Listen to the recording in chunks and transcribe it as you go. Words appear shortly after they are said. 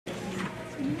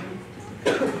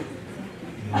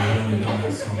I've only done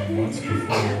that song once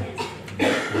before.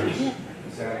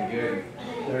 Sounded good.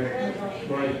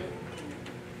 Right.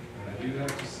 And I do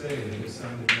have to say that it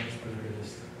sounded much better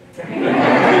this time.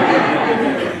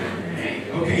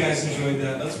 Hope you guys enjoyed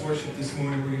that. Let's worship this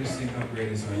morning. We're going to sing How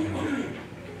Great Is Our God.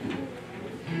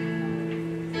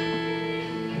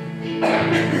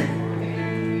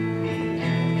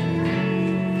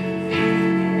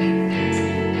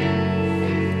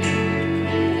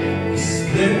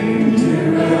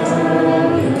 Splendor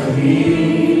of the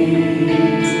Queen,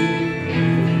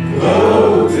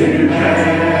 clothed in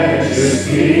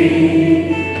majesty,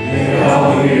 let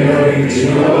all the earth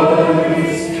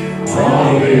rejoice,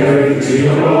 all the earth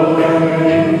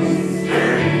rejoice.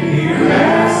 He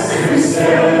wraps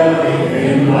himself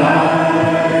in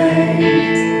light,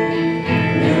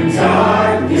 when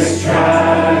darkness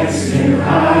tries to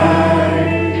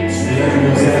hide,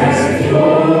 trembles as it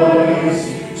pours,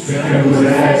 trembles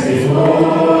as it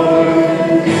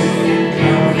pours.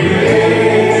 How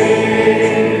great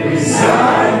is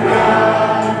our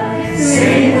God,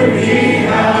 sing with me,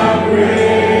 how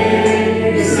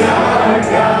great is our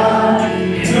God,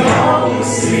 and all will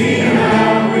see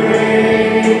how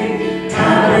great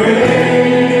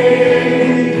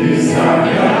is our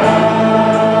God.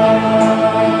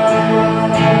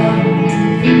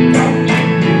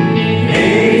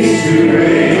 Age to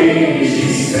age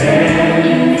he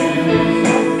stands,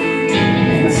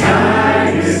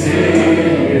 time is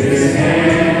in his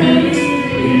hands,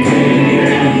 beginning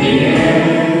and the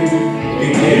end,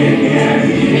 beginning and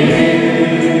the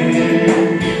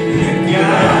end.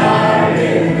 God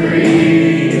and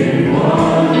three in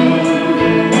one,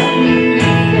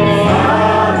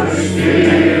 Father,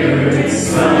 Spirit,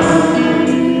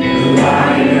 Son, the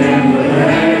Lion and the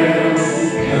Lamb,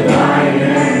 the Lion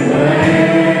and the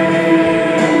Lamb.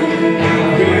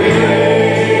 How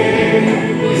great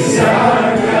is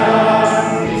our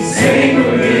God, sing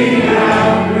with me,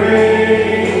 how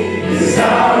great is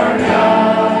our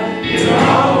God, and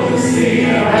all will see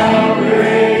how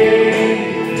great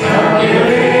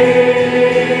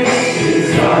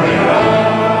is our God.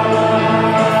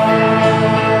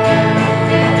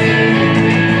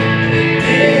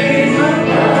 Name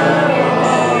above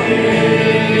all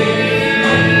names,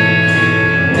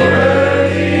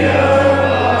 worthy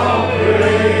of all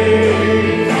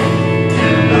praise.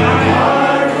 My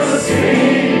heart will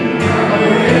sing, how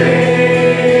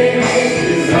great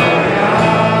is our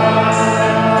God.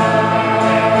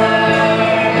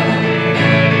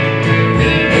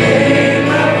 Name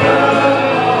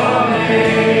above all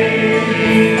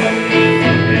names,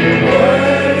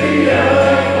 worthy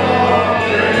of all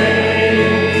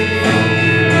praise.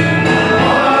 My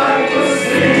heart will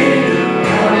sing,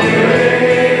 how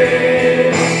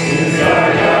great is our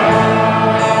God.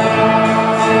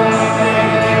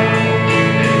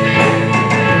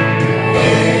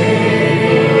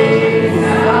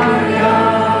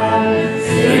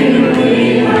 Sing with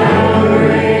me, how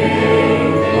great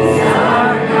is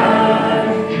our God,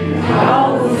 and all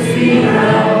will see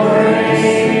how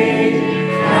great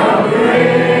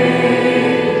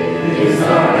is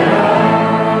our God.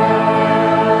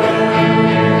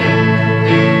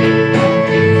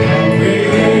 How great is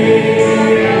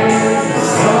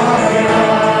our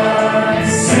God,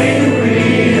 sing with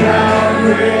me, how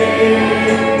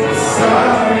great is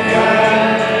our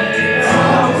God, and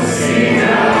all will see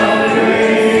how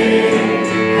great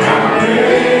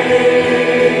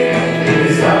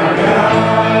is our God.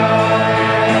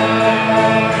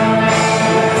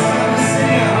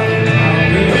 Sing out. How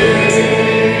great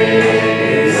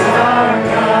is our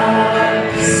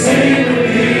God, sing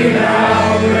with me,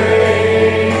 how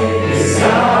great is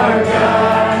our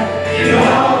God, and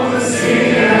all will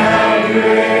see how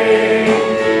great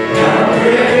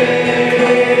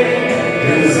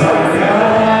is our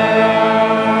God.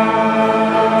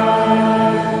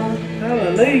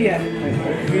 Hallelujah.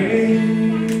 Great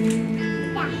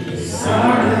is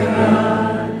our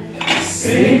God,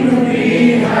 sing with me,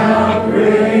 how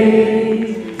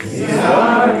great is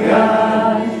our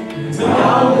God, and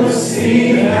all will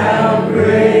see how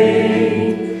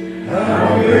great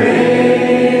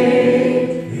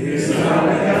is our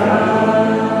God.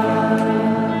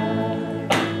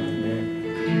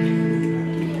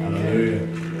 Hallelujah.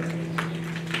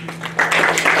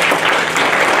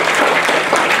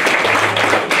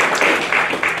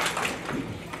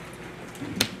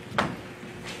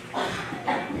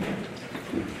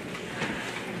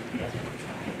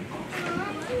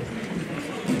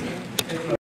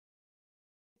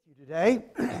 Today,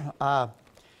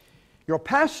 your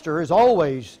pastor is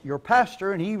always your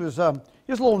pastor, and he was a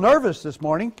little nervous this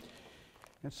morning.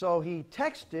 And so he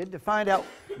texted to find out,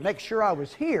 make sure I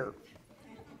was here,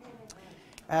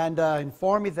 and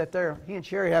informed me that he and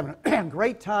Sherry are having a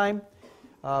great time,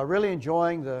 really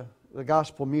enjoying the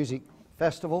Gospel Music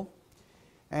Festival.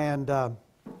 And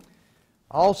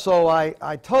also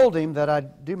I told him that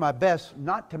I'd do my best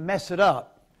not to mess it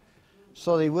up,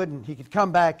 so that he could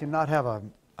come back and not have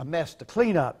a mess to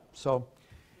clean up. So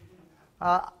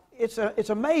it's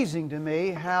amazing to me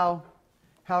how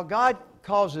God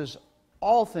causes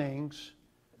all things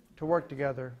to work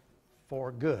together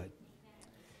for good.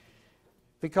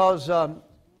 Because the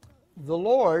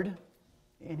Lord,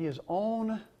 in His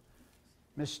own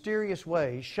mysterious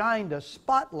way, shined a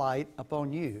spotlight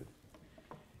upon you.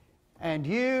 And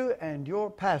you and your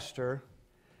pastor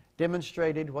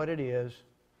demonstrated what it is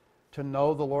to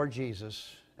know the Lord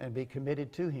Jesus and be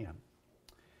committed to Him.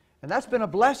 And that's been a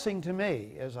blessing to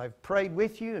me as I've prayed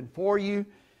with you and for you,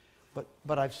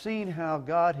 but I've seen how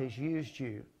God has used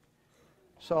you.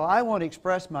 So I want to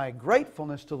express my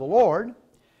gratefulness to the Lord,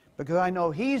 because I know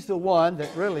He's the one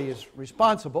that really is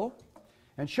responsible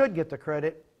and should get the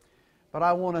credit. But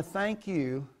I want to thank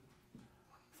you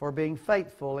for being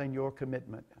faithful in your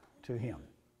commitment to Him.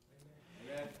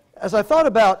 Amen. As I thought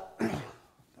about,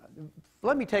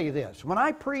 let me tell you this. When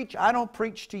I preach, I don't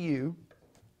preach to you.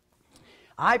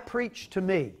 I preach to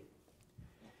me.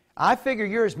 I figure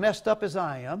you're as messed up as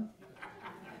I am.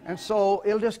 And so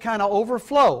it'll just kind of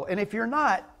overflow. And if you're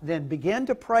not, then begin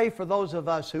to pray for those of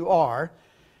us who are.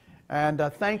 And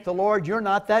thank the Lord you're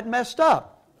not that messed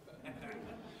up.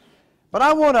 But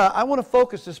I want to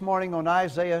focus this morning on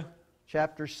Isaiah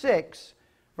chapter 6,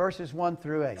 verses 1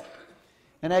 through 8.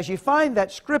 And as you find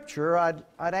that scripture, I'd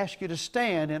ask you to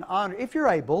stand in honor, if you're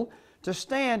able, to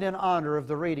stand in honor of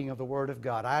the reading of the Word of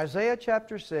God. Isaiah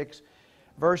chapter 6,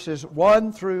 verses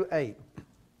 1 through 8.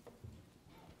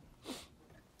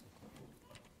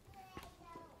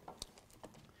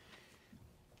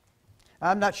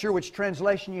 I'm not sure which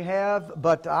translation you have,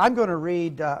 but I'm going to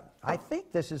read, I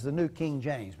think this is the New King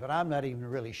James, but I'm not even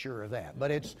really sure of that.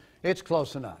 But it's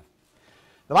close enough.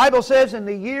 The Bible says, in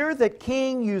the year that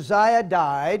King Uzziah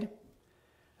died,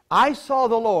 I saw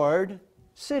the Lord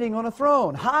sitting on a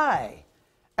throne, high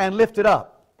and lifted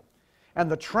up, and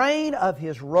the train of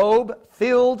His robe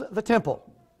filled the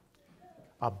temple.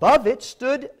 Above it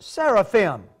stood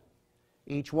seraphim.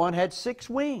 Each one had 6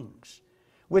 wings.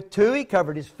 With 2 He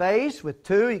covered His face, with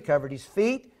 2 He covered His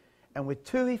feet, and with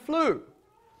 2 He flew.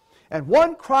 And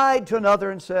one cried to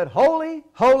another and said, Holy,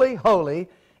 holy, holy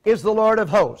is the Lord of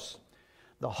hosts.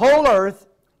 The whole earth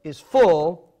is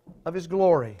full of His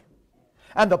glory.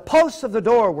 And the posts of the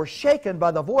door were shaken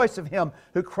by the voice of Him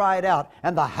who cried out,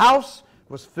 and the house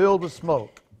was filled with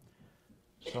smoke.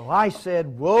 So I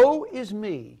said, Woe is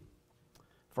me,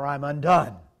 for I'm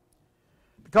undone.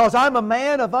 Because I'm a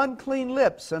man of unclean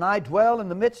lips, and I dwell in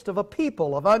the midst of a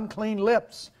people of unclean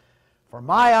lips. For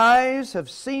my eyes have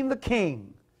seen the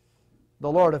King,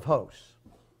 the Lord of hosts.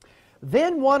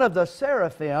 Then one of the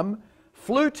seraphim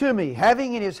flew to me,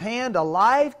 having in his hand a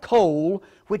live coal,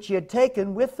 which he had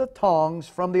taken with the tongs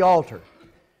from the altar.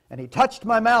 And he touched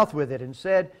my mouth with it, and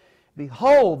said,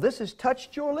 Behold, this has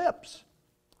touched your lips.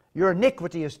 Your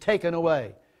iniquity is taken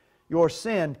away, your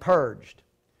sin purged.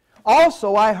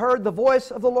 Also I heard the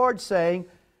voice of the Lord saying,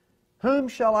 Whom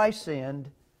shall I send,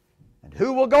 and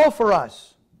who will go for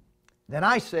us? Then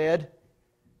I said,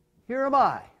 Here am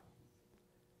I.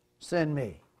 Send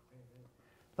me.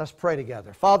 Let's pray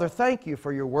together. Father, thank You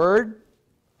for Your Word.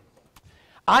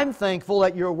 I'm thankful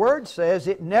that Your Word says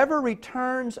it never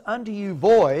returns unto You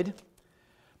void,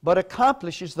 but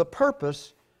accomplishes the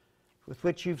purpose with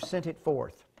which You've sent it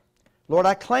forth. Lord,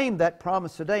 I claim that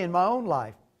promise today in my own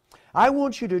life. I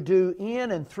want You to do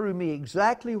in and through me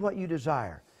exactly what You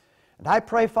desire. And I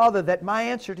pray, Father, that my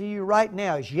answer to You right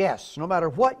now is yes. No matter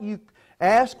what You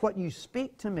ask, what You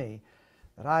speak to me,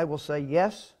 that I will say,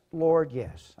 yes, Lord,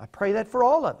 yes. I pray that for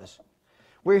all of us.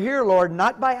 We're here, Lord,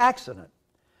 not by accident,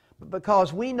 but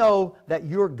because we know that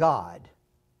You're God,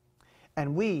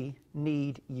 and we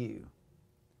need You.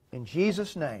 In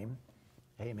Jesus' name,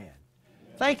 amen.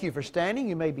 Thank you for standing.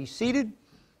 You may be seated.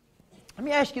 Let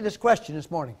me ask you this question this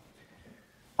morning.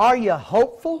 Are you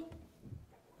hopeful?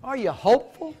 Are you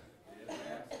hopeful?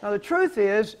 Now the truth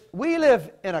is, we live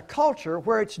in a culture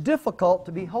where it's difficult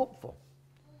to be hopeful.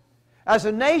 As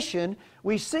a nation,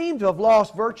 we seem to have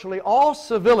lost virtually all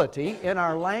civility in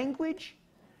our language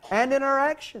and in our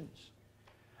actions.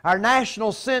 Our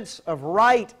national sense of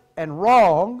right and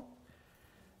wrong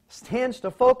tends to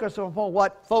focus on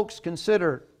what folks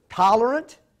consider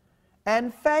tolerant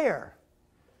and fair.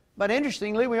 But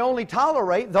interestingly, we only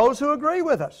tolerate those who agree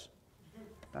with us.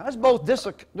 Now, that's both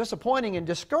disappointing and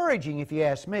discouraging, if you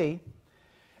ask me.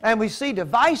 And we see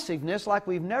divisiveness like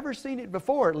we've never seen it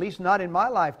before, at least not in my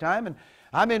lifetime. And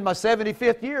I'm in my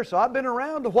 75th year, so I've been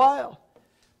around a while.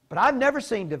 But I've never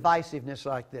seen divisiveness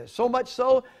like this. So much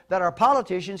so that our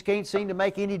politicians can't seem to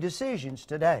make any decisions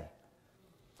today.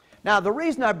 Now, the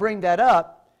reason I bring that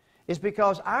up is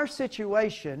because our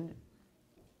situation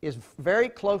is very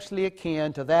closely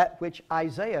akin to that which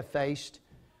Isaiah faced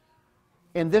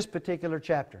in this particular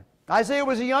chapter. Isaiah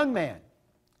was a young man.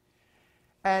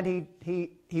 And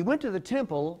he went to the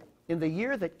temple in the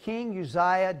year that King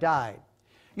Uzziah died.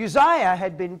 Uzziah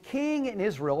had been king in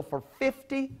Israel for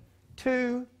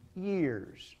 52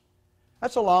 years.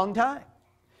 That's a long time.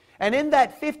 And in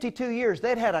that 52 years,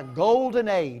 they'd had a golden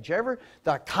age. The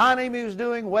economy was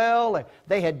doing well.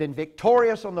 They had been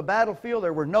victorious on the battlefield.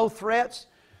 There were no threats.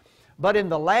 But in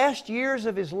the last years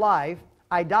of his life,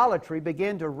 idolatry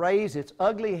began to raise its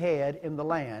ugly head in the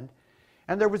land.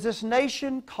 And there was this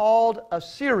nation called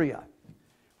Assyria,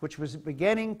 which was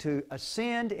beginning to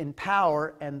ascend in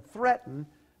power and threaten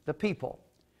the people.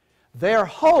 Their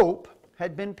hope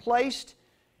had been placed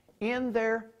in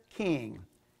their king,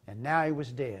 and now he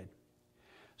was dead.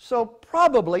 So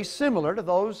probably similar to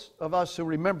those of us who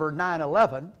remember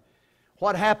 9/11,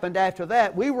 what happened after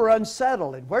that, we were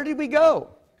unsettled. And where did we go?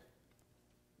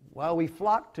 Well, we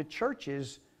flocked to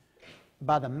churches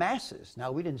by the masses.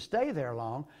 Now, we didn't stay there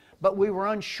long, but we were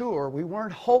unsure. We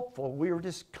weren't hopeful. We were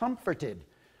discomforted.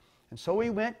 And so we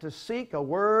went to seek a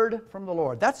word from the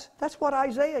Lord. That's what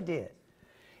Isaiah did.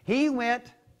 He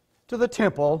went to the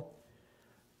temple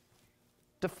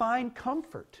to find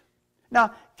comfort.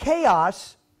 Now,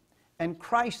 chaos and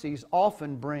crises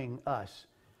often bring us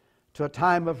to a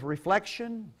time of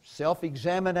reflection,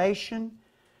 self-examination,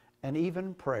 and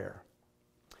even prayer.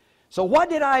 So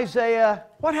what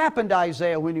happened to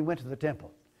Isaiah when he went to the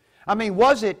temple? I mean,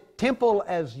 was it temple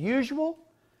as usual?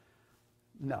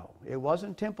 No, it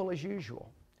wasn't temple as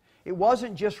usual. It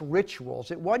wasn't just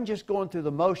rituals. It wasn't just going through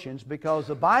the motions, because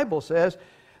the Bible says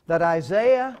that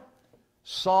Isaiah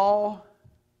saw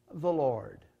the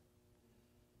Lord.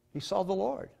 He saw the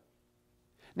Lord.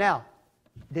 Now,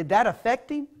 did that affect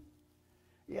him?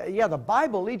 Yeah, the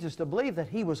Bible leads us to believe that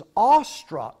he was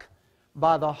awestruck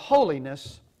by the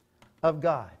holiness of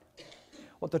God.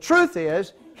 Well, the truth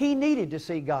is, he needed to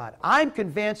see God. I'm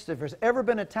convinced if there's ever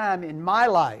been a time in my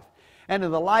life and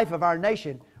in the life of our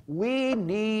nation, we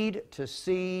need to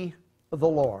see the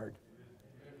Lord.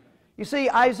 You see,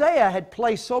 Isaiah had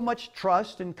placed so much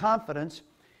trust and confidence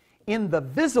in the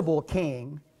visible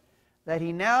king that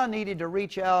he now needed to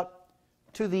reach out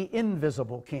to the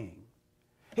invisible king.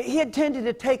 He had tended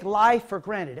to take life for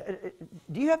granted.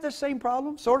 Do you have the same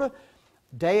problem? Sort of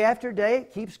day after day,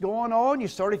 it keeps going on. You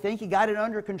sort of think you got it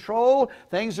under control.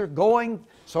 Things are going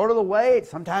sort of the way. It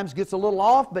sometimes gets a little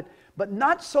off, but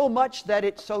not so much that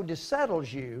it so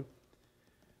dissettles you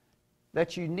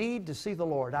that you need to see the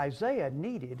Lord. Isaiah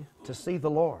needed to see the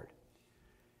Lord.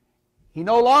 He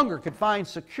no longer could find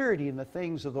security in the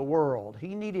things of the world.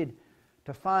 He needed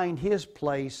to find his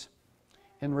place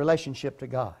in relationship to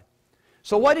God.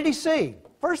 So what did he see?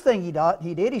 First thing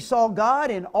he did, he saw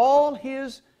God in all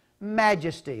His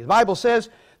majesty. The Bible says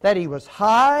that He was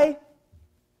high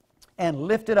and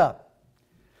lifted up.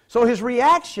 So his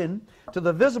reaction to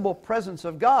the visible presence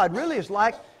of God really is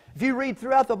like, if you read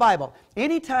throughout the Bible,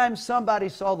 anytime somebody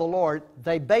saw the Lord,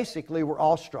 they basically were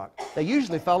awestruck. They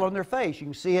usually fell on their face. You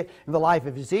can see it in the life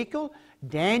of Ezekiel,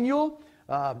 Daniel.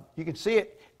 You can see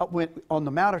it on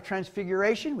the Mount of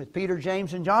Transfiguration with Peter,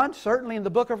 James, and John. Certainly in the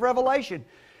book of Revelation,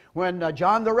 when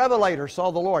John the Revelator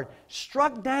saw the Lord,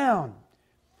 struck down.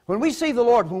 When we see the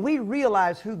Lord, when we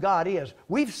realize who God is,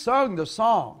 we've sung the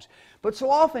songs, but so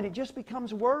often it just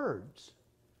becomes words.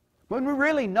 When we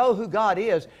really know who God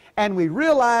is and we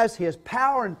realize His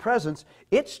power and presence,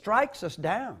 it strikes us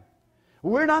down.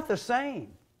 We're not the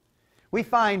same. We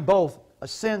find both a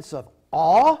sense of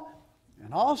awe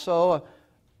and also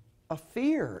a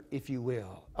fear, if you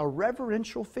will, a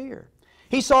reverential fear.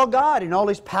 He saw God in all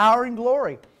His power and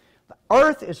glory. The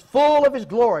earth is full of His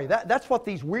glory. That's what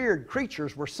these weird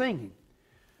creatures were singing.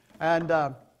 And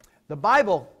the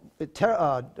Bible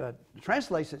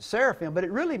translates it seraphim, but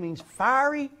it really means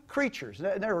fiery creatures.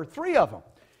 There were 3 of them.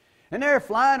 And they're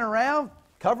flying around,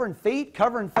 covering feet,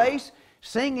 covering face,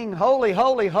 singing, "Holy,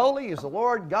 holy, holy is the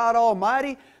Lord God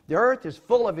Almighty. The earth is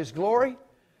full of His glory."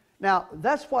 Now,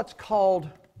 that's what's called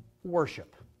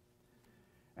worship.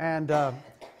 And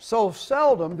so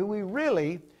seldom do we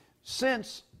really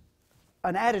sense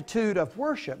an attitude of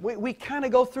worship. We kind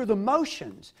of go through the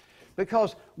motions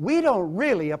because we don't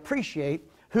really appreciate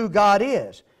who God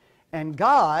is. And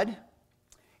God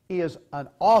is an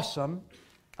awesome,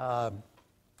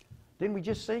 didn't we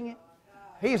just sing it?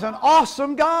 He's an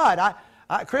awesome God.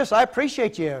 Chris, I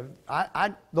appreciate you.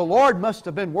 The Lord must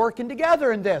have been working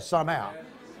together in this somehow.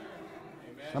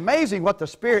 It's amazing what the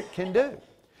Spirit can do.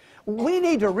 We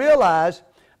need to realize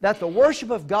that the worship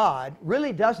of God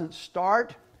really doesn't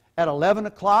start at 11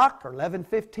 o'clock or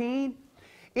 11:15.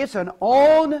 It's an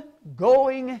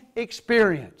ongoing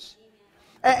experience.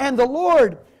 And the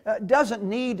Lord doesn't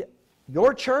need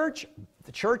your church,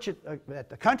 the church at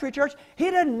the country church. He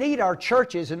doesn't need our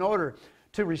churches in order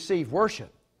to receive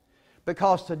worship.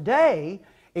 Because today,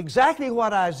 exactly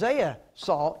what Isaiah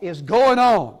saw is going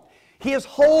on. His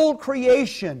whole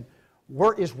creation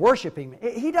is worshiping.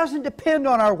 He doesn't depend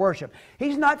on our worship.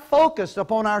 He's not focused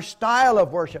upon our style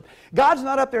of worship. God's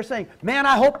not up there saying, man,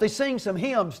 I hope they sing some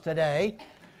hymns today.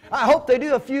 I hope they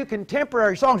do a few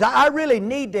contemporary songs. I really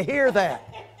need to hear that.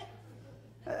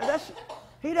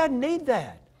 He doesn't need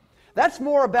that. That's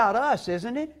more about us,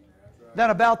 isn't it, than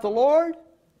about the Lord?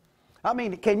 I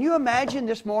mean, can you imagine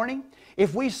this morning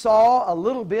if we saw a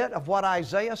little bit of what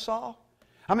Isaiah saw?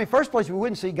 I mean, first place, we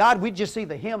wouldn't see God. We'd just see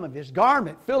the hem of His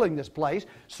garment filling this place.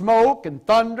 Smoke and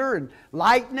thunder and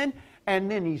lightning.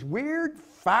 And then these weird,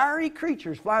 fiery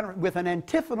creatures flying with an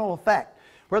antiphonal effect.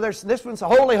 Where there's this one's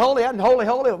holy, holy, and holy,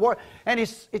 holy. And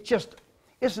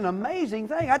it's an amazing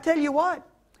thing. I tell you what,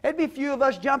 there'd be a few of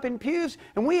us jumping pews,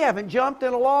 and we haven't jumped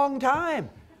in a long time.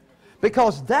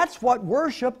 Because that's what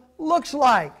worship looks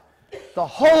like. The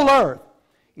whole earth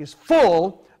is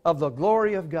full of the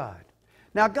glory of God.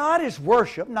 Now, God is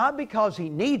worshiped not because He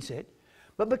needs it,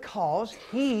 but because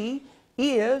He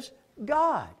is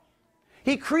God.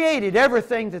 He created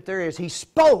everything that there is. He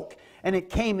spoke, and it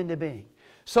came into being.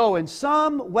 So in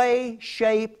some way,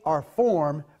 shape, or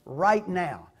form, right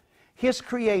now, His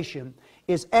creation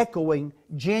is echoing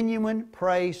genuine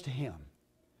praise to Him.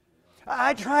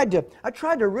 I tried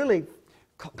to really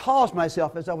cause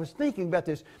myself, as I was thinking about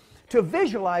this, to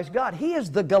visualize God. He is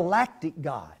the galactic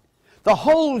God. The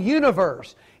whole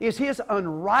universe is His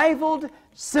unrivaled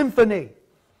symphony.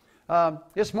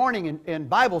 This morning in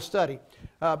Bible study,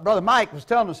 Brother Mike was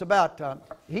telling us about,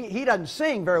 he doesn't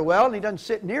sing very well, and he doesn't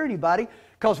sit near anybody,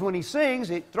 because when he sings,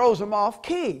 it throws him off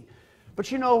key.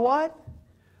 But you know what?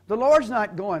 The Lord's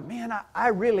not going, man, I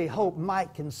really hope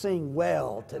Mike can sing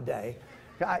well today.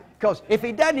 Because if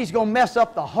he doesn't, he's going to mess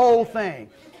up the whole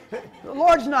thing. The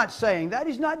Lord's not saying that.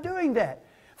 He's not doing that.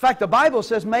 In fact, the Bible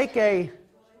says, make a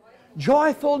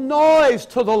joyful noise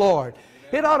to the Lord.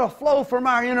 It ought to flow from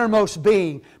our innermost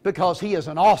being, because He is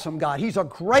an awesome God. He's a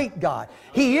great God.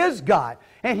 He is God.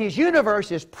 And His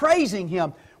universe is praising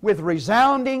Him with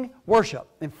resounding worship.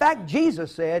 In fact,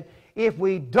 Jesus said, if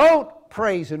we don't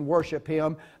praise and worship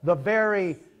Him, the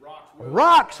very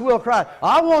rocks will cry.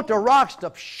 I want the rocks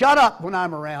to shut up when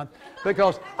I'm around,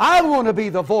 because I want to be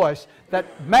the voice that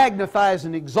magnifies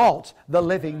and exalts the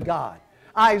living God.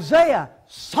 Isaiah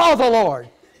saw the Lord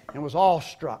and was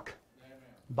awestruck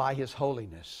by His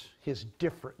holiness, His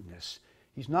differentness.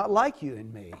 He's not like you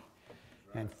and me.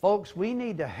 And folks, we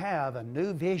need to have a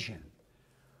new vision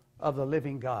of the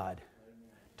living God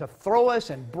to throw us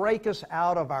and break us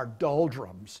out of our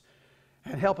doldrums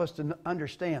and help us to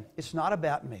understand it's not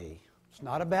about me, it's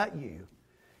not about you,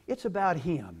 it's about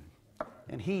Him.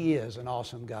 And He is an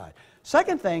awesome God.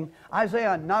 Second thing,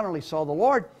 Isaiah not only saw the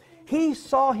Lord, he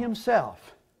saw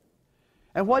himself.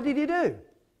 And what did he do?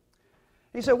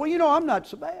 He said, well, you know, I'm not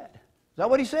so bad. Is that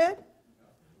what he said?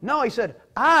 No, he said,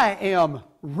 I am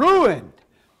ruined.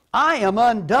 I am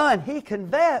undone. He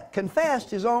confessed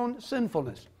his own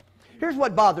sinfulness. Here's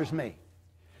what bothers me.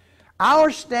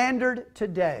 Our standard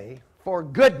today for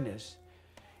goodness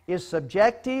is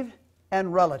subjective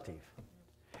and relative.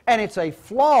 And it's a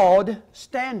flawed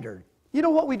standard. You know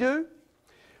what we do?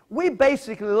 We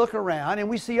basically look around and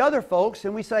we see other folks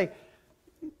and we say,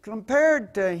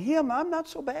 compared to him, I'm not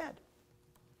so bad.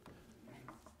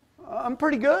 I'm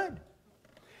pretty good.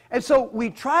 And so we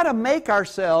try to make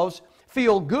ourselves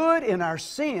feel good in our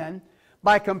sin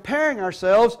by comparing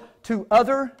ourselves to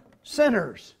other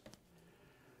sinners.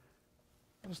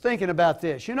 I was thinking about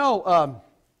this. You know,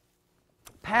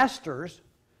 pastors,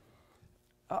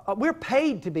 we're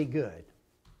paid to be good.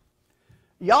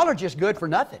 Y'all are just good for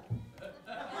nothing.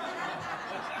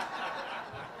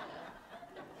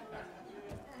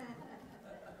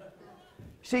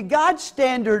 See, God's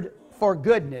standard for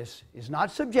goodness is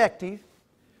not subjective,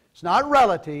 it's not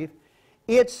relative,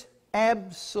 it's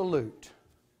absolute.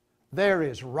 There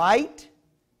is right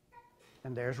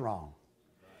and there's wrong.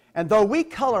 And though we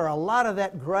color a lot of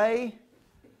that gray,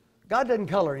 God doesn't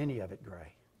color any of it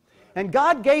gray. And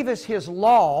God gave us His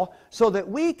law so that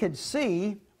we could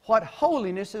see what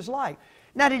holiness is like.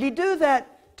 Now, did He do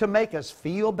that to make us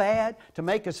feel bad, to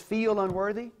make us feel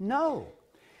unworthy? No.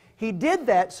 He did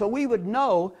that so we would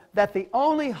know that the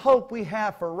only hope we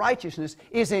have for righteousness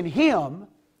is in Him,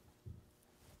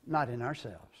 not in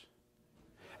ourselves.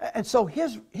 And so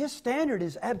His standard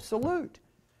is absolute.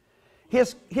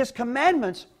 His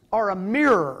commandments are a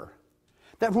mirror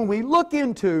that when we look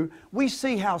into, we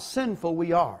see how sinful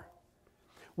we are.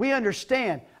 We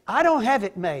understand, I don't have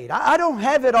it made. I don't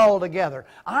have it all together.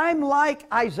 I'm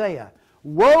like Isaiah.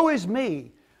 Woe is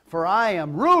me, for I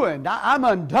am ruined. I'm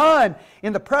undone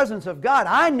in the presence of God.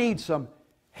 I need some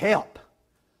help.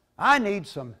 I need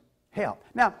some help.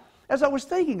 Now, as I was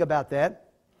thinking about that,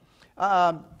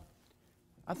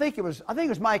 I think it was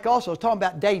Mike also was talking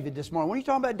about David this morning. When are you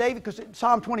talking about David? Because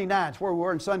Psalm 29 is where we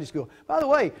were in Sunday school. By the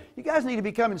way, you guys need to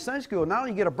be coming to Sunday school. Not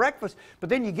only you get a breakfast, but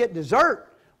then you get dessert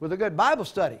with a good Bible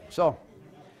study. So,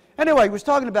 anyway, he was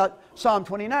talking about Psalm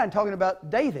 29, talking about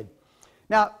David.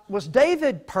 Now, was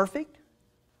David perfect?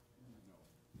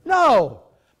 No.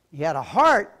 He had a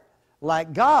heart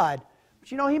like God,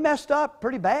 but you know, he messed up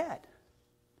pretty bad.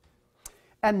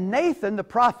 And Nathan, the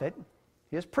prophet,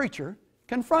 his preacher,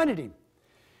 confronted him.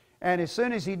 And as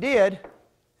soon as he did,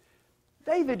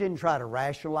 David didn't try to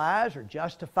rationalize or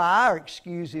justify or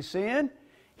excuse his sin.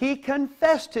 He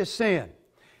confessed his sin.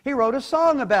 He wrote a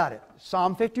song about it,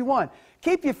 Psalm 51.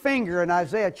 Keep your finger in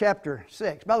Isaiah chapter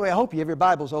 6. By the way, I hope you have your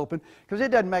Bibles open, because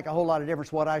it doesn't make a whole lot of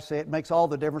difference what I say. It makes all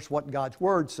the difference what God's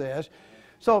Word says.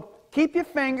 So keep your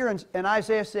finger in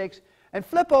Isaiah 6 and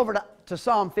flip over to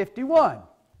Psalm 51.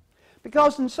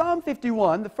 Because in Psalm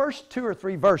 51, the first 2 or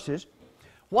 3 verses,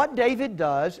 what David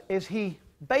does is he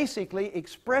basically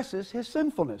expresses his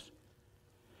sinfulness.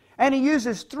 And he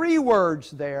uses 3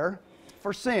 words there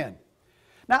for sin.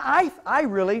 Now, I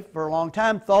really, for a long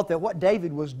time, thought that what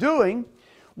David was doing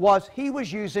was he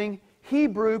was using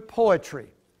Hebrew poetry.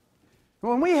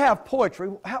 When we have poetry,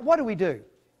 what do?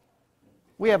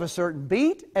 We have a certain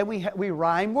beat and we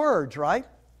rhyme words, right?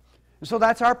 And so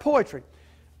that's our poetry.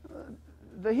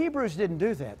 The Hebrews didn't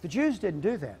do that. The Jews didn't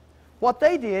do that. What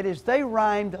they did is they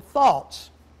rhymed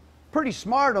thoughts. Pretty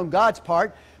smart on God's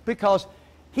part, because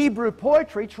Hebrew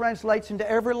poetry translates into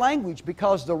every language,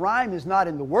 because the rhyme is not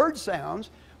in the word sounds,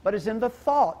 but is in the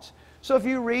thoughts. So if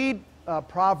you read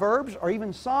Proverbs or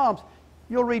even Psalms,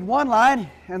 you'll read one line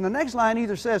and the next line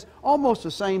either says almost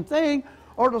the same thing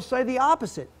or it'll say the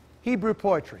opposite. Hebrew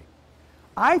poetry.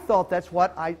 I thought that's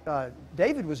what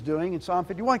David was doing in Psalm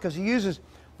 51, because he uses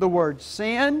the word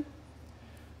sin,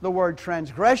 the word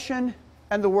transgression,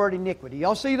 and the word iniquity.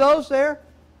 Y'all see those there?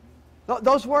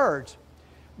 Those words.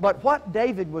 But what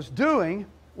David was doing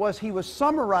was he was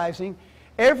summarizing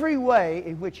every way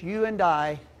in which you and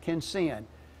I can sin,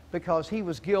 because he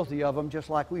was guilty of them just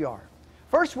like we are.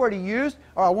 First word he used,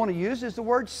 or I want to use, is the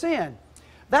word sin.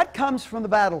 That comes from the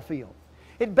battlefield.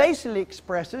 It basically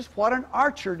expresses what an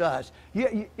archer does.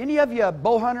 Any of you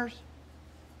bow hunters?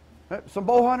 Some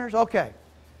bow hunters? Okay.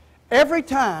 Every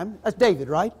time, that's David,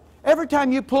 right? Every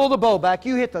time you pull the bow back,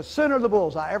 you hit the center of the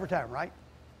bullseye every time, right?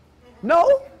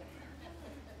 No?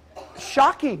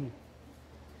 Shocking.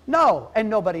 No, and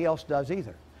nobody else does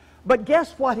either. But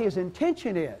guess what his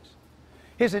intention is?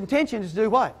 His intention is to do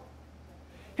what?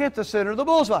 Hit the center of the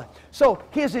bullseye. So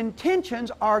his intentions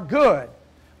are good,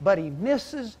 but he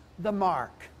misses the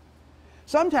mark.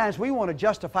 Sometimes we want to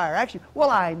justify our action. Well,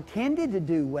 I intended to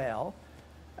do well.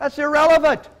 That's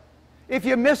irrelevant. If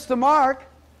you miss the mark,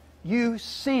 you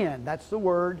sin. That's the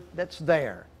word that's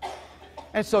there.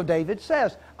 And so David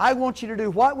says, I want you to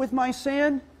do what with my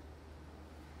sin?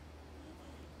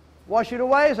 Wash it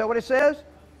away. Is that what it says?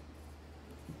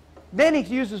 Then he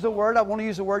uses the word, I want to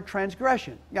use the word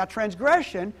transgression. Now,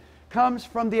 transgression comes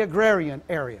from the agrarian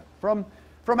area, from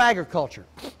agriculture.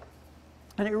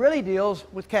 And it really deals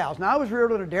with cows. Now, I was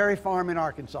reared on a dairy farm in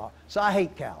Arkansas, so I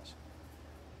hate cows.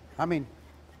 I mean,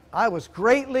 I was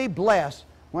greatly blessed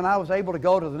when I was able to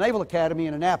go to the Naval Academy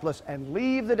in Annapolis and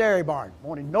leave the dairy barn.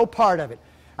 Wanted no part of it.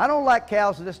 I don't like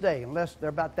cows to this day, unless they're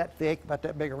about that thick, about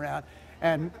that big around,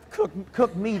 and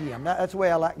cook medium. That's the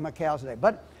way I like my cows today.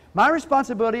 But my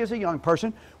responsibility as a young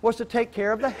person was to take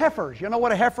care of the heifers. You know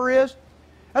what a heifer is?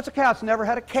 That's a cow that's never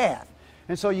had a calf.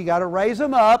 And so you got to raise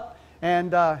them up,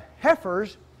 and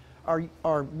heifers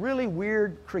are really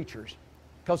weird creatures,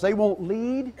 because they won't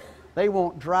lead, they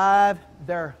won't drive,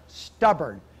 they're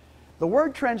stubborn. The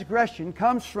word transgression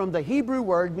comes from the Hebrew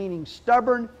word meaning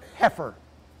stubborn heifer.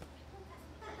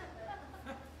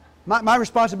 My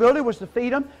responsibility was to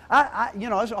feed them. You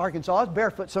know, as Arkansas, I was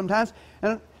barefoot sometimes,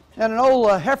 and an old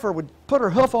heifer would put her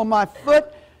hoof on my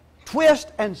foot,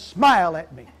 twist, and smile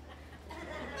at me.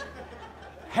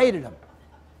 Hated them.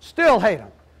 Still hate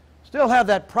them. Still have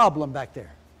that problem back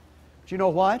there. But you know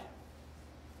what?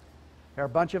 There are a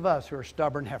bunch of us who are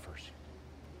stubborn heifers.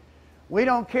 We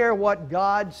don't care what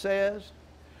God says.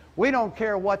 We don't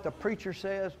care what the preacher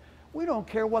says. We don't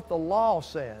care what the law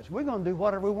says. We're going to do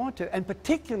whatever we want to, and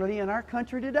particularly in our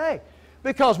country today.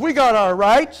 Because we got our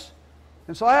rights,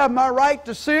 and so I have my right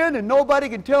to sin, and nobody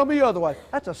can tell me otherwise.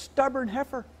 That's a stubborn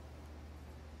heifer.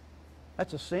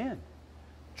 That's a sin.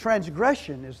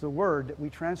 Transgression is the word that we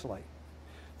translate.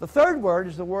 The third word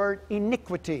is the word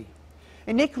iniquity.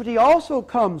 Iniquity also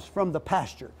comes from the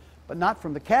pasture, but not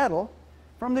from the cattle,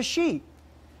 from the sheep.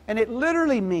 And it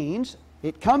literally means,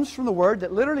 it comes from the word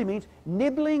that literally means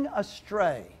nibbling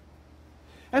astray.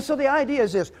 And so the idea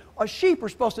is this: a sheep are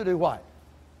supposed to do what?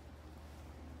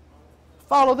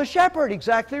 Follow the shepherd,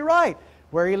 exactly right.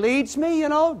 Where he leads me, you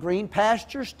know, green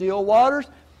pastures, still waters.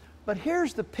 But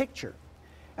here's the picture.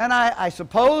 And I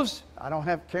suppose, I don't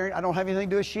have anything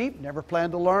to do with sheep, never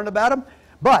planned to learn about them.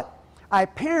 But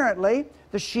apparently,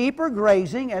 the sheep are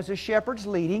grazing as the shepherd's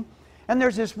leading. And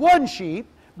there's this one sheep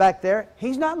back there.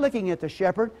 He's not looking at the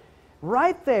shepherd.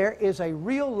 Right there is a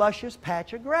real luscious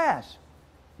patch of grass.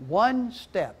 One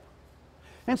step.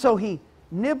 And so he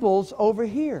nibbles over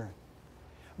here.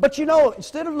 But you know,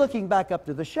 instead of looking back up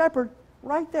to the shepherd,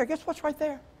 right there, guess what's right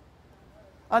there?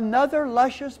 Another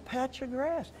luscious patch of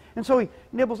grass. And so he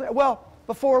nibbles. Well,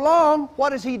 before long,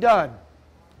 what has he done?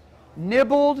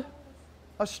 Nibbled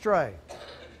astray.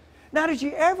 Now, did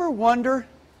you ever wonder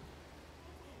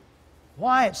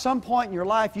why at some point in your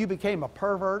life you became a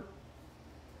pervert?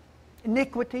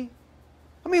 Iniquity?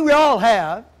 I mean, we all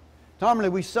have. Normally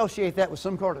we associate that with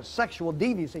some sort of sexual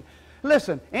deviancy.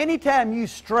 Listen, anytime you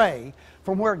stray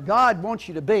from where God wants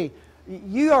you to be,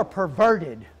 you are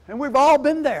perverted. And we've all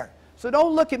been there. So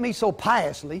don't look at me so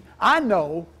piously. I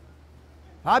know.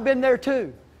 I've been there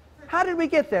too. How did we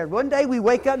get there? One day we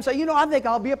wake up and say, you know, I think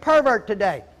I'll be a pervert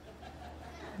today.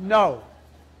 No.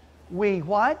 We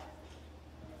what?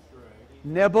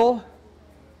 Nibble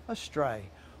astray.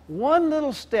 One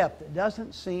little step that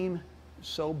doesn't seem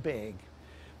so big.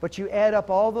 But you add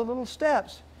up all the little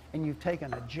steps and you've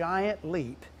taken a giant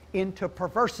leap into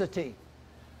perversity.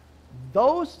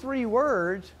 Those three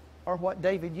words are what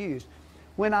David used.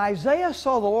 When Isaiah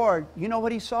saw the Lord, you know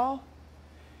what he saw?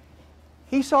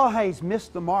 He saw how he's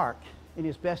missed the mark in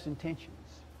his best intentions.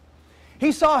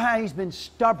 He saw how he's been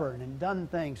stubborn and done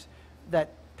things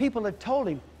that people had told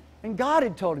him and God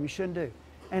had told him he shouldn't do.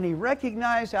 And he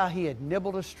recognized how he had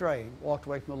nibbled astray and walked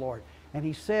away from the Lord. And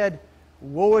he said,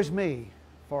 woe is me,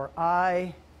 for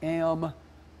I am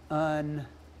undone.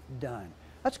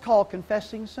 That's called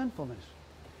confessing sinfulness.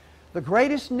 The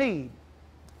greatest need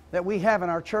that we have in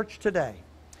our church today,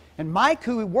 and Mike,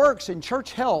 who works in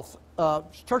church health,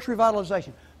 church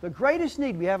revitalization, the greatest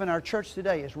need we have in our church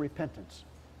today is repentance.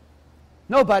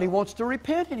 Nobody wants to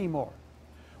repent anymore.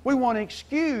 We want to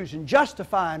excuse and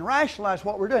justify and rationalize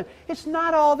what we're doing. It's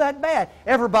not all that bad.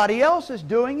 Everybody else is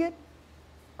doing it.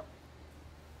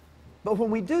 But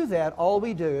when we do that, all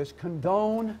we do is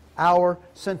condone our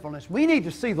sinfulness. We need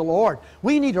to see the Lord.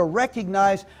 We need to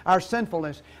recognize our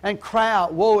sinfulness and cry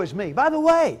out, woe is me. By the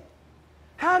way,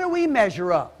 how do we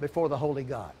measure up before the holy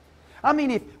God? I mean,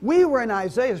 if we were in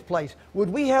Isaiah's place, would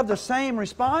we have the same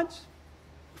response?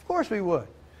 Of course we would.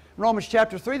 In Romans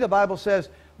chapter 3, the Bible says,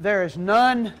 there is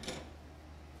none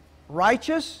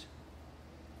righteous.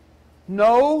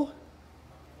 No.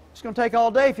 It's going to take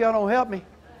all day if y'all don't help me.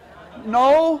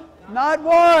 No, not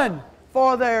one.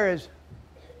 For there is,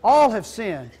 all have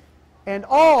sinned, and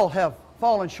all have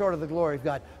fallen short of the glory of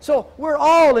God. So we're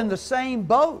all in the same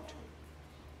boat.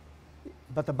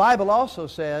 But the Bible also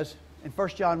says, in 1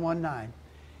 John 1:9,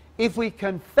 if we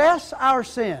confess our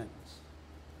sins,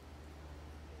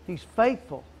 He's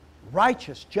faithful,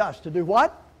 righteous, just to do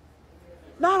what?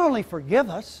 Not only forgive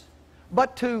us,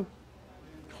 but to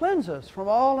cleanse us from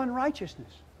all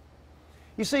unrighteousness.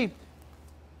 You see,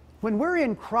 when we're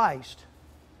in Christ,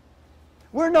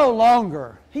 we're no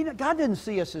longer, God didn't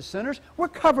see us as sinners. We're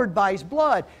covered by His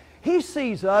blood. He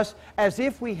sees us as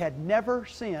if we had never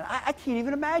sinned. I can't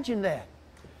even imagine that.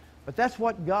 But that's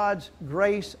what God's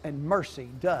grace and mercy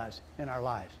does in our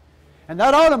lives. And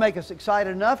that ought to make us excited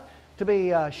enough to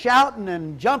be shouting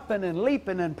and jumping and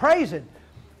leaping and praising.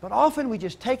 But often we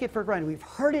just take it for granted. We've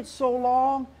heard it so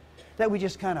long that we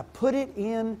just kind of put it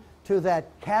into that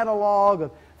catalog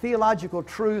of theological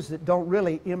truths that don't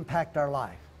really impact our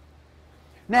life.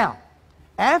 Now,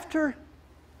 after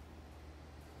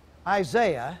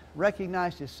Isaiah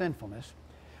recognized his sinfulness,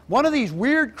 one of these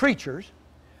weird creatures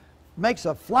makes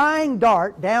a flying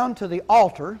dart down to the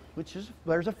altar, which is,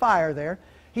 there's a fire there.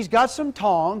 He's got some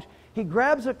tongs. He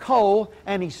grabs a coal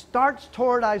and he starts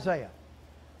toward Isaiah.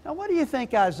 Now, what do you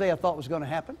think Isaiah thought was going to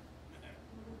happen?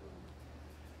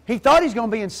 He thought he's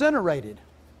going to be incinerated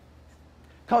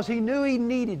because he knew he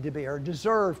needed to be or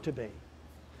deserved to be.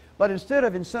 But instead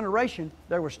of incineration,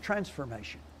 there was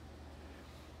transformation.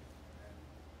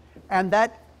 And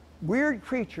that weird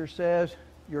creature says,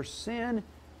 your sin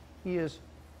is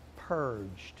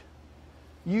purged.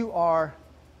 You are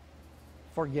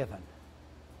forgiven.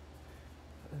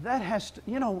 That has to,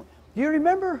 do you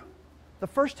remember the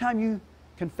first time you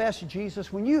confessed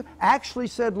Jesus? When you actually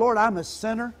said, Lord, I'm a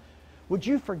sinner. Would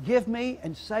you forgive me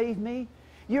and save me?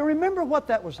 You remember what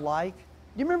that was like?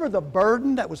 You remember the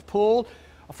burden that was pulled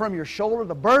from your shoulder?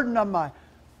 The burden of my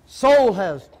soul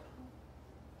has,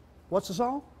 what's the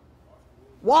song?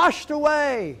 Washed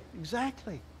away.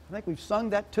 Exactly. I think we've sung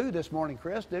that too this morning,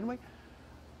 Chris, didn't we?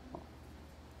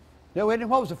 No,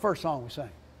 what was the first song we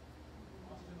sang?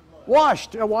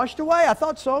 Washed away. I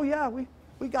thought so. Yeah,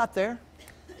 we got there.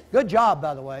 Good job,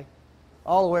 by the way,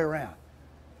 all the way around.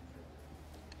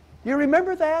 You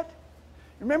remember that?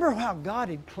 Remember how God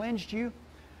had cleansed you?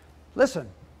 Listen,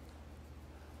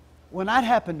 when that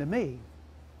happened to me,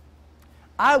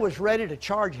 I was ready to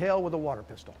charge hell with a water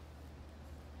pistol.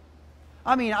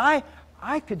 I mean, I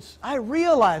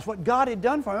realized what God had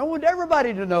done for me. I wanted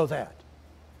everybody to know that.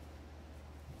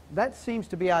 That seems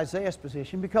to be Isaiah's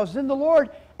position, because then the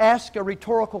Lord asked a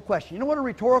rhetorical question. You know what a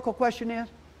rhetorical question is?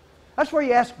 That's where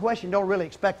you ask a question and don't really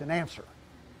expect an answer.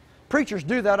 Preachers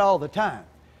do that all the time.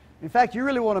 In fact, you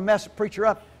really want to mess a preacher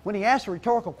up. When he asks a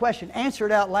rhetorical question, answer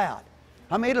it out loud.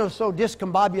 I mean, it'll so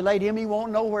discombobulate him, he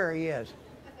won't know where he is.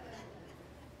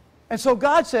 And so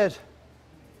God says,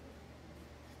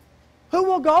 who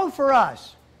will go for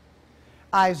us?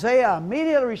 Isaiah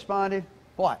immediately responded,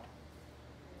 what?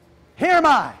 Here am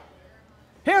I.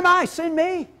 Here am I. Send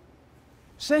me.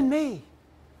 Send me.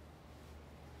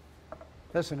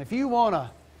 Listen, if you want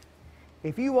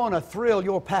to thrill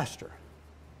your pastor,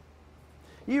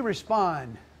 you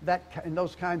respond in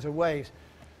those kinds of ways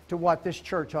to what this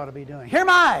church ought to be doing. Here am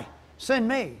I. Send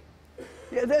me.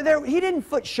 He didn't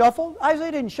foot shuffle.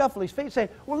 Isaiah didn't shuffle his feet and say,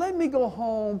 well, let me go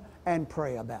home and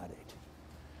pray about it.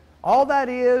 All that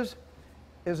is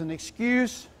an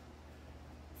excuse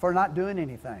for not doing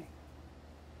anything.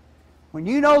 When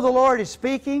you know the Lord is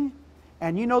speaking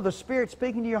and you know the Spirit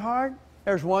speaking to your heart,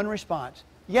 there's one response.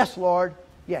 Yes, Lord.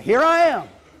 Yeah, here I am.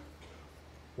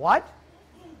 What?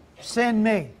 Send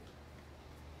me.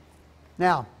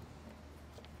 Now,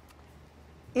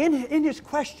 in his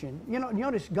question,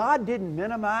 notice God didn't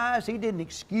minimize, He didn't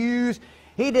excuse,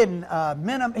 He didn't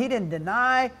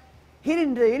deny, He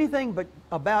didn't do anything but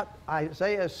about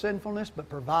Isaiah's sinfulness, but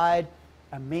provide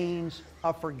a means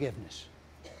of forgiveness.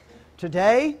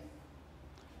 Today,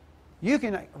 you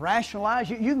can rationalize,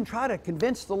 you can try to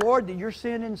convince the Lord that you're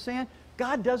sin in sin.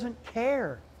 God doesn't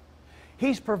care.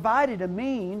 He's provided a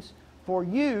means for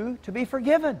you to be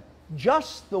forgiven,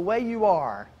 just the way you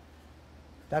are.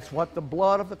 That's what the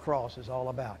blood of the cross is all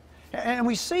about. And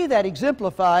we see that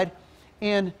exemplified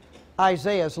in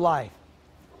Isaiah's life.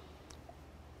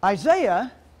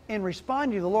 Isaiah, in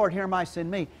responding to the Lord, here am I, send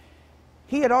me,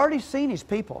 he had already seen his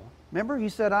people. Remember, he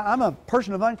said, I'm a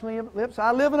person of unclean lips.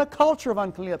 I live in a culture of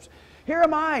unclean lips. Here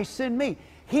am I, send me.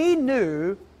 He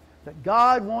knew that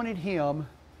God wanted him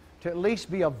to at least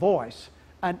be a voice,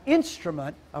 an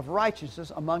instrument of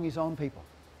righteousness among His own people.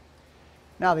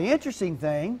 Now, the interesting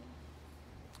thing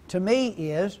to me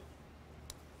is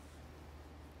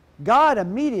God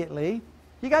immediately,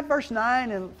 you got verse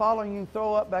 9 and following, you can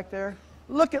throw up back there.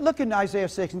 Look in Isaiah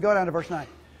 6 and go down to verse 9.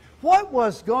 What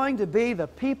was going to be the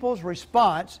people's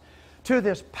response to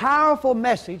this powerful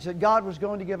message that God was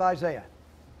going to give Isaiah?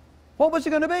 What was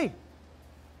it going to be?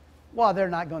 Well, they're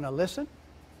not going to listen.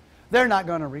 They're not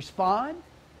going to respond.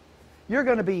 You're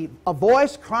going to be a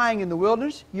voice crying in the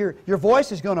wilderness. Your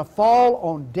voice is going to fall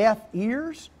on deaf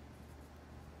ears.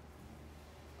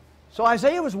 So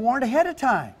Isaiah was warned ahead of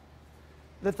time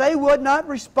that they would not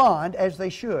respond as they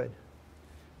should.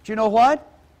 But you know what?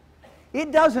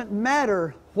 It doesn't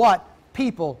matter what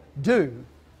people do.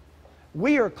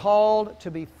 We are called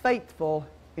to be faithful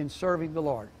in serving the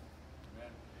Lord.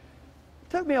 It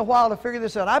took me a while to figure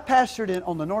this out. I pastored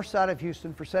on the north side of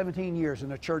Houston for 17 years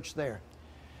in a church there.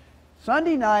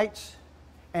 Sunday nights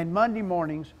and Monday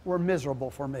mornings were miserable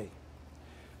for me,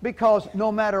 because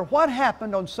no matter what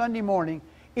happened on Sunday morning,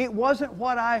 it wasn't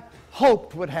what I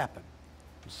hoped would happen.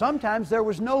 Sometimes there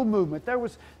was no movement. There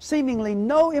was seemingly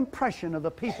no impression of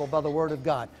the people by the Word of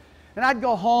God. And I'd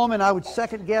go home and I would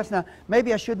second guess, now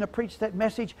maybe I shouldn't have preached that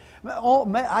message.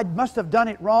 Oh, I must have done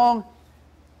it wrong.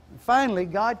 And finally,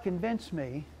 God convinced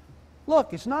me,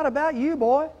 look, it's not about you,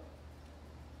 boy.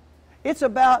 It's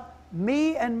about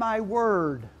me and my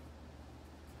word.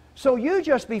 So you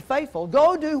just be faithful.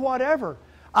 Go do whatever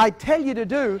I tell you to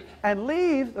do and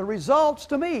leave the results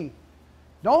to me.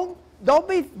 Don't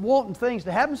be wanting things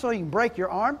to happen so you can break your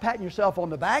arm, patting yourself on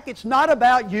the back. It's not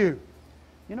about you.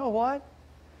 You know what?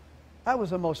 That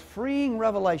was the most freeing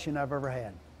revelation I've ever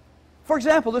had. For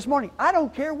example, this morning, I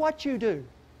don't care what you do.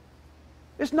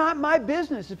 It's not my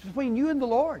business. It's between you and the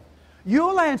Lord.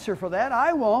 You'll answer for that.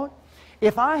 I won't.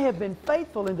 If I have been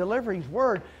faithful in delivering His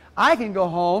Word, I can go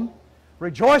home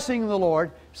rejoicing in the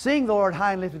Lord, seeing the Lord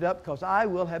high and lifted up, because I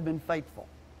will have been faithful.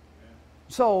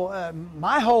 So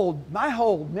my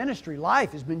whole ministry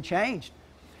life has been changed.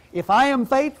 If I am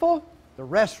faithful, the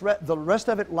rest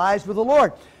of it lies with the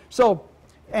Lord. So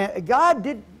God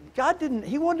didn't.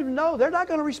 He wanted them to know they're not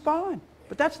going to respond.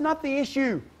 But that's not the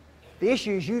issue. The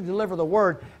issue is you deliver the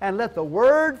Word and let the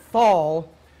Word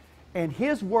fall, and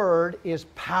His Word is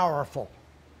powerful.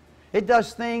 It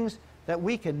does things that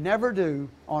we can never do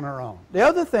on our own. The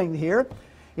other thing here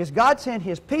is God sent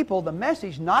His people the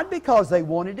message not because they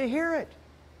wanted to hear it,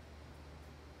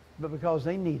 but because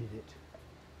they needed it.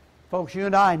 Folks, you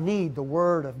and I need the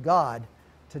Word of God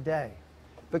today,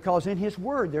 because in His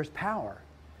Word there's power.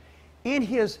 In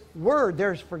His Word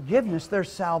there's forgiveness,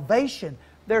 there's salvation,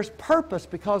 there's purpose,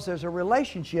 because there's a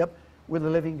relationship with the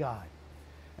living God.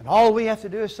 And all we have to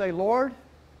do is say, Lord,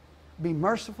 be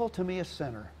merciful to me, a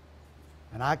sinner.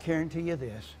 And I guarantee you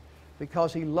this,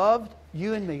 because He loved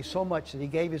you and me so much that He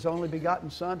gave His only begotten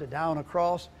Son to die on a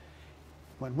cross,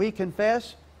 when we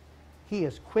confess, He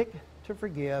is quick to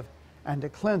forgive and to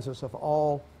cleanse us of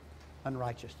all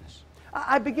unrighteousness.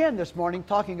 I began this morning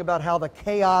talking about how the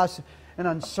chaos and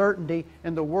uncertainty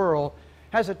in the world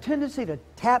has a tendency to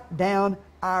tap down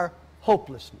our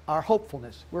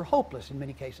hopefulness. We're hopeless in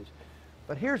many cases.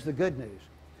 But here's the good news.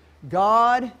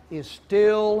 God is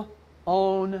still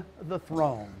on the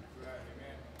throne.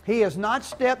 He has not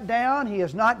stepped down. He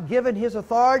has not given His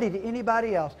authority to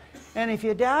anybody else. And if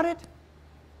you doubt it,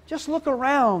 just look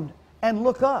around and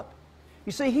look up.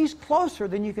 You see, He's closer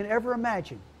than you can ever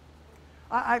imagine.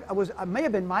 I may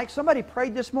have been Mike. Somebody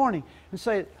prayed this morning and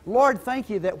said, Lord, thank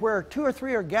you that where 2 or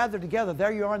 3 are gathered together,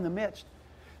 there you are in the midst.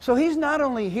 So He's not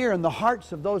only here in the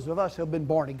hearts of those of us who have been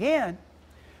born again,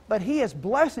 but He is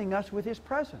blessing us with His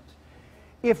presence.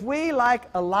 If we, like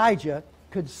Elijah,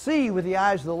 could see with the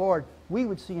eyes of the Lord, we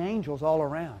would see angels all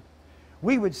around.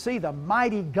 We would see the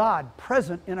mighty God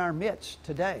present in our midst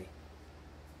today.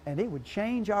 And it would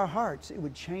change our hearts. It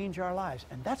would change our lives.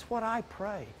 And that's what I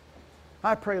pray.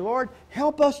 I pray, Lord,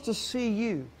 help us to see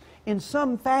You in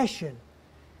some fashion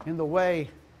in the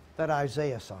way that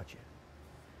Isaiah saw You.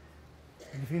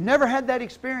 And if you've never had that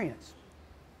experience,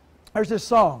 there's this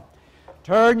song.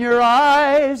 Turn your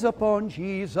eyes upon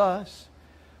Jesus.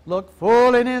 Look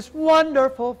full in His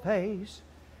wonderful face,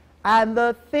 and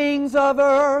the things of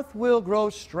earth will grow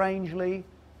strangely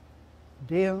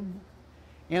dim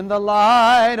in the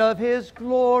light of His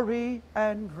glory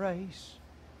and grace.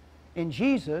 In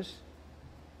Jesus,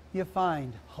 you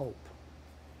find hope.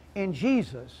 In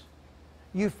Jesus,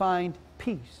 you find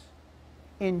peace.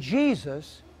 In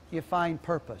Jesus, you find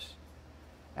purpose.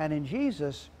 And in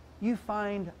Jesus, you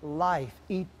find life,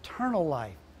 eternal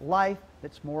life, life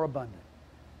that's more abundant.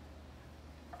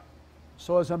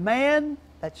 So as a man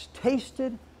that's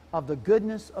tasted of the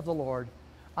goodness of the Lord,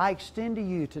 I extend to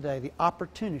you today the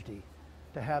opportunity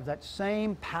to have that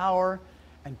same power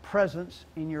and presence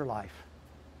in your life.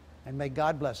 And may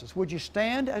God bless us. Would you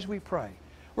stand as we pray?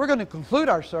 We're going to conclude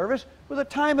our service with a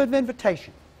time of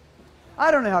invitation. I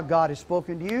don't know how God has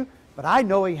spoken to you, but I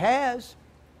know He has,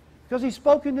 because He's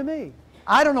spoken to me.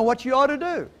 I don't know what you ought to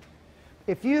do.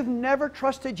 If you've never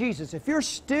trusted Jesus, if you're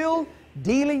still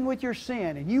dealing with your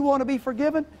sin and you want to be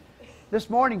forgiven, this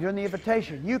morning during the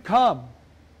invitation, you come.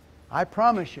 I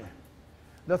promise you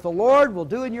that the Lord will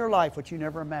do in your life what you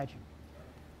never imagined.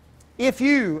 If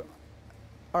you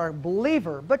are a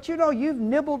believer, but you know you've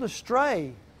nibbled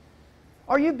astray,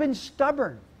 or you've been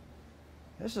stubborn,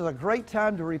 this is a great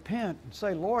time to repent and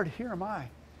say, Lord, here am I.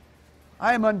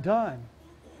 I am undone.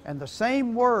 And the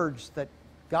same words that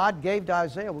God gave to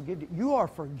Isaiah will give to you. You are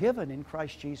forgiven in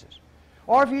Christ Jesus.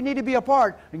 Or if you need to be a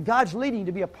part, and God's leading you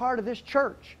to be a part of this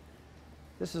church,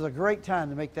 this is a great time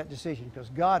to make that decision, because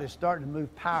God is starting to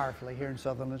move powerfully here in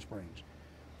Sutherland Springs.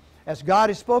 As God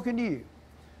has spoken to you,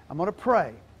 I'm going to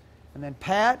pray. And then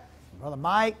Pat, Brother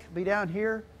Mike will be down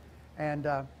here, and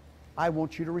I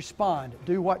want you to respond.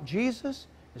 Do what Jesus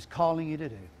is calling you to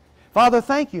do. Father,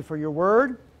 thank You for Your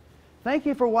Word. Thank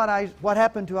You for what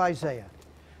happened to Isaiah.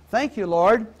 Thank You,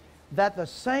 Lord, that the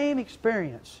same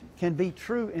experience can be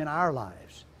true in our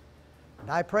lives. And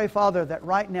I pray, Father, that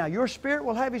right now Your Spirit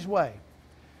will have His way.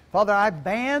 Father, I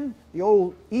ban the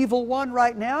old evil one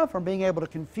right now from being able to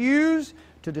confuse,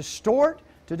 to distort,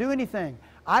 to do anything.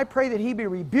 I pray that he be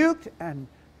rebuked and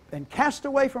cast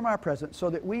away from our presence so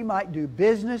that we might do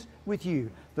business with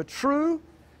you, the true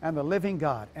and the living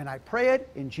God. And I pray it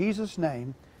in Jesus'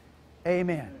 name.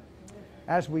 Amen.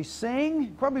 As we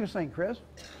sing, what are we going to sing, Chris?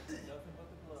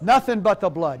 Nothing but the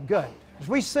blood. Good. As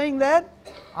we sing that,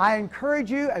 I encourage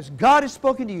you, as God has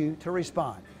spoken to you, to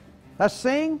respond. Let's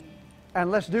sing, and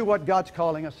let's do what God's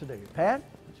calling us to do. Pat?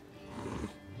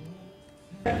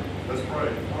 Let's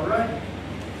pray. All right.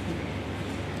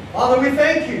 Father, we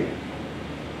thank you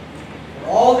for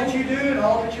all that you do and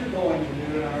all that you're going to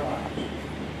do in our lives.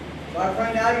 So I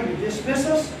pray now you would dismiss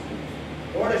us.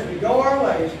 Lord, as we go our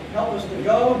ways, help us to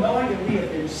go knowing that we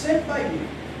have been sent by you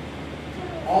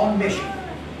on mission.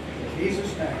 In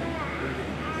Jesus' name.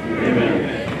 Amen.